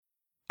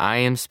I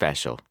Am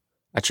Special,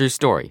 a true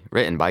story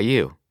written by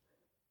you.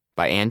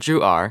 By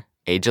Andrew R.,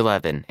 age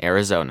 11,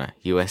 Arizona,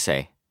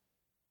 USA.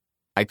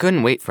 I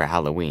couldn't wait for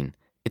Halloween.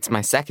 It's my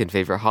second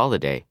favorite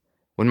holiday.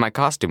 When my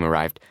costume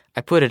arrived,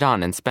 I put it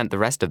on and spent the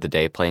rest of the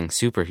day playing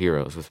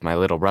superheroes with my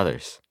little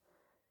brothers.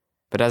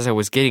 But as I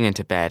was getting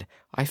into bed,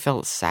 I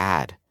felt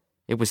sad.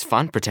 It was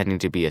fun pretending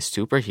to be a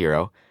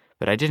superhero,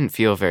 but I didn't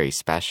feel very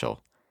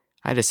special.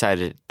 I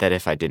decided that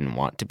if I didn't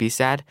want to be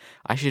sad,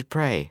 I should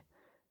pray.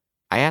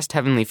 I asked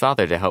Heavenly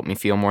Father to help me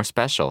feel more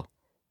special.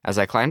 As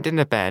I climbed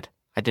into bed,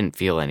 I didn't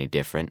feel any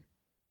different.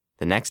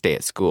 The next day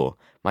at school,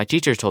 my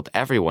teacher told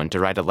everyone to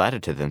write a letter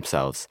to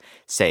themselves,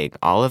 saying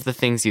all of the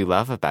things you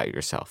love about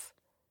yourself.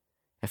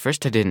 At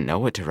first I didn't know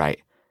what to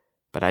write,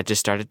 but I just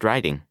started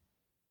writing.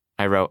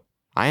 I wrote,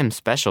 I am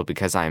special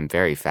because I am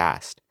very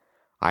fast.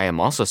 I am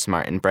also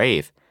smart and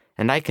brave,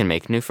 and I can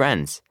make new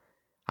friends.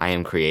 I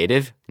am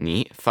creative,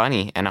 neat,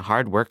 funny, and a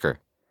hard worker.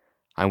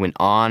 I went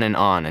on and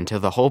on until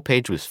the whole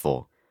page was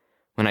full.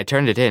 When I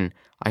turned it in,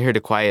 I heard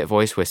a quiet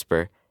voice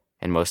whisper,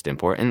 and most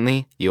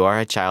importantly, you are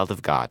a child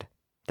of God.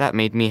 That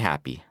made me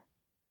happy.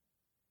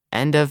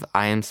 End of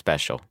I Am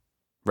Special.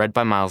 Read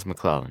by Miles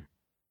McClellan.